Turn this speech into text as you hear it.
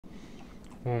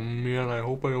Oh man, I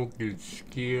hope I don't get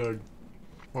scared.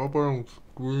 I hope I don't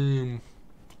scream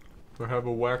or have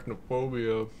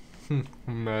arachnophobia.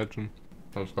 Imagine.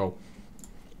 Let's go.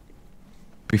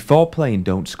 Before playing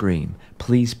Don't Scream,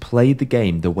 please play the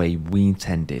game the way we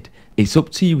intended. It's up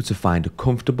to you to find a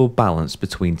comfortable balance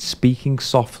between speaking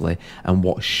softly and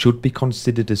what should be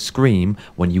considered a scream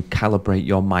when you calibrate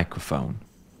your microphone.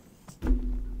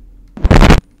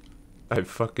 I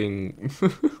fucking...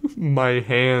 my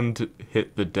hand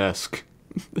hit the desk.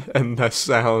 And that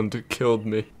sound killed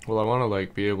me. Well, I want to,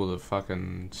 like, be able to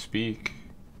fucking speak.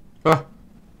 Ah!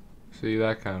 See,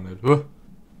 that counted.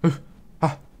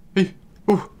 Ah!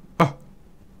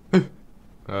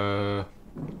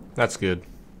 That's good.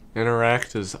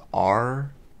 Interact is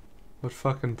R? What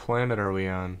fucking planet are we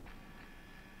on?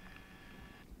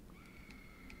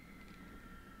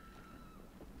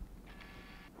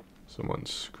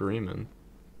 Someone's screaming.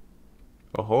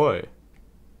 Ahoy!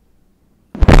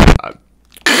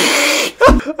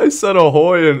 I said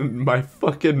ahoy and my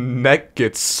fucking neck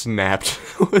gets snapped.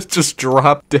 It just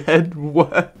dropped dead.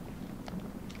 What?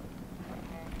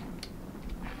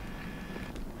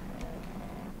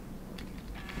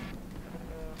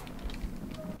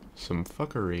 Some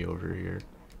fuckery over here.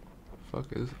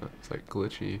 Fuck is that? It's like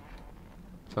glitchy.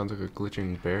 Sounds like a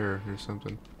glitching bear or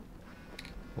something.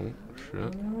 Oh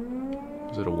shit.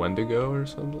 Is it a Wendigo or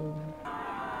something?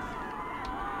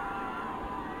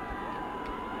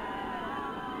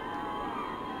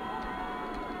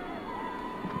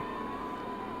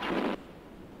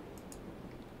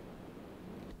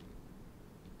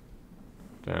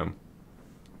 Damn.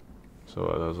 So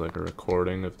that was like a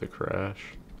recording of the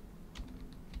crash.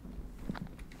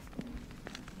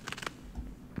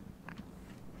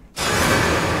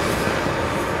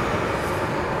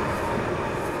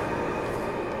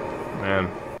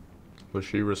 Man, was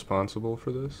she responsible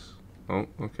for this? Oh,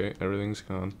 okay, everything's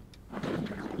gone.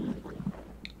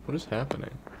 What is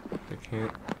happening? I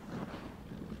can't...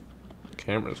 The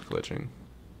camera's glitching.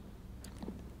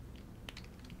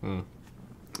 What,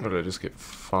 did I just get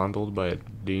fondled by a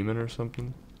demon or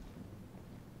something?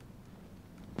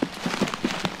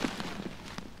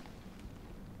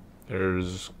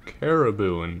 There's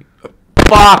caribou and...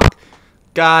 Fuck!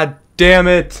 God damn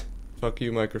it! Fuck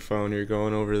you, microphone. You're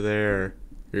going over there.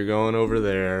 You're going over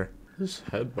there. This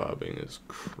head bobbing is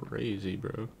crazy,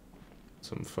 bro.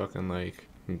 Some fucking, like,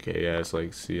 gay-ass,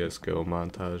 like, CSGO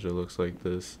montage that looks like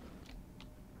this.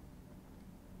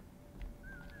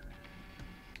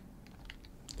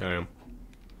 Damn.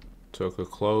 Took her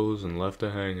clothes and left her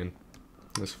hanging.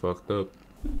 That's fucked up.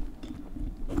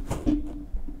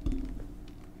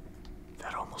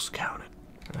 That almost counted.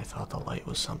 And I thought the light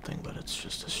was something, but it's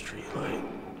just a street light.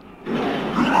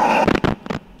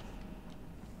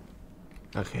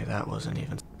 Okay, that wasn't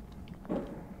even...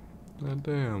 God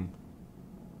damn.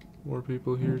 More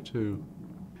people here too.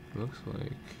 Looks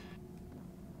like...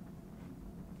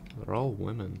 they're all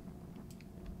women.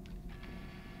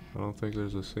 I don't think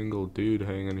there's a single dude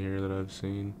hanging here that I've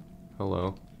seen.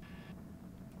 Hello.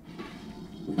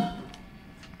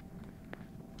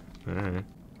 Alright.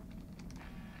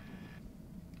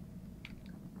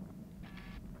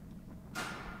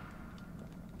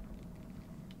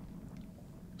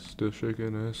 Still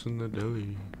shaking ass in the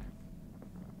deli.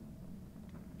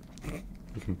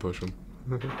 You can push him.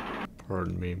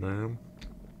 Pardon me, ma'am.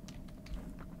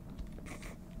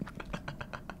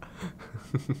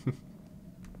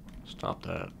 Stop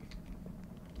that.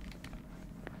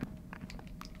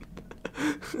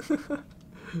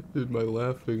 Dude, my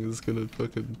laughing is gonna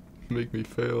fucking make me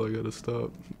fail. I gotta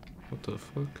stop. What the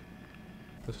fuck?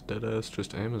 This dead ass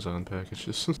just Amazon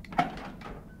packages.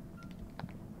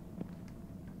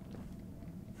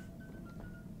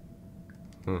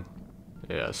 Huh.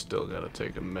 Yeah, I still gotta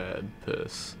take a mad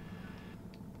piss.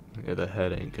 Yeah, the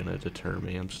head ain't gonna deter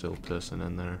me. I'm still pissing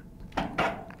in there.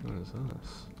 What is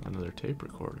this? Another tape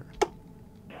recorder.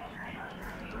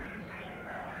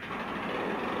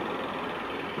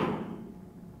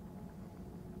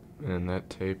 And that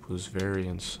tape was very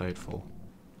insightful.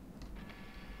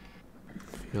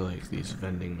 I feel like these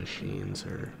vending machines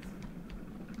are...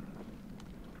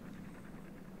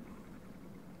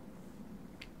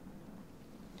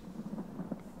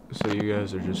 So you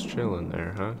guys are just chilling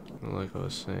there, huh? Like I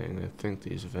was saying, I think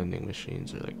these vending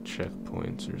machines are like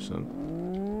checkpoints or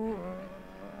something.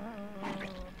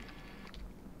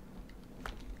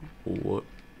 What?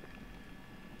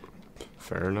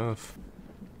 Fair enough.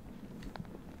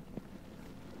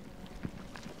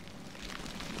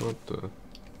 What the?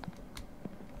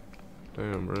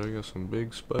 Damn, bro, I got some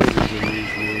big spiders in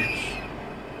these woods.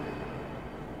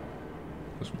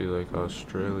 Must be like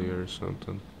Australia or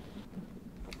something.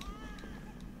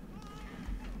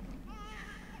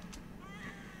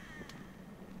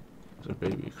 There's a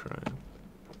baby crying.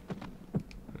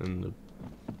 And the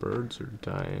birds are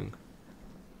dying.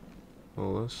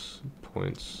 Well, this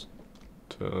points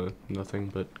to nothing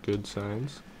but good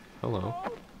signs. Hello.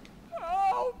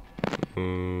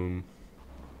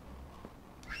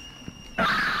 I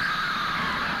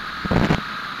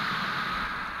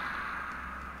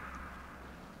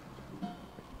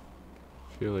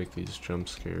feel like these jump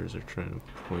scares are trying to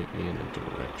point me in a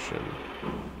direction.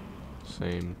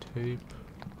 Same tape.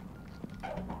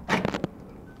 I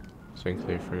think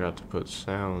they forgot to put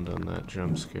sound on that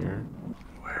jump scare.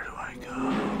 Where do I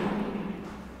go?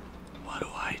 What do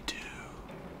I do?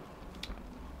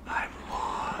 I'm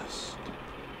lost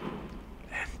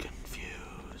and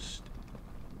confused.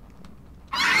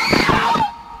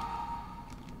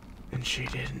 And she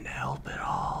didn't help at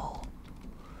all.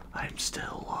 I'm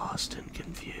still lost and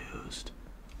confused.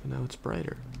 But now it's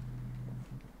brighter.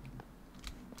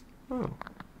 Oh.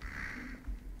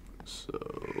 So...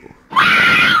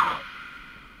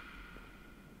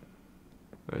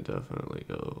 I definitely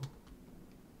go...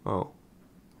 Oh.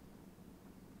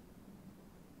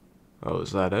 Oh,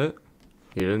 is that it?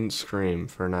 You didn't scream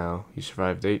for now. You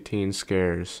survived 18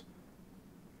 scares.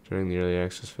 During the early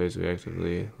access phase, we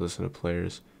actively listen to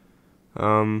players.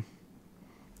 That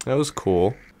was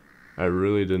cool. I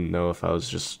really didn't know if I was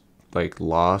just, like,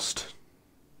 lost,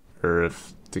 or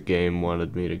if the game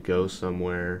wanted me to go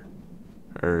somewhere,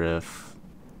 or if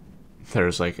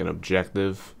there's, like, an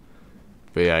objective.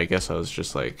 But yeah, I guess I was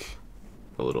just, like,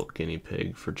 a little guinea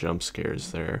pig for jump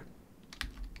scares there.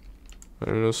 I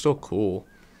mean, it was still cool.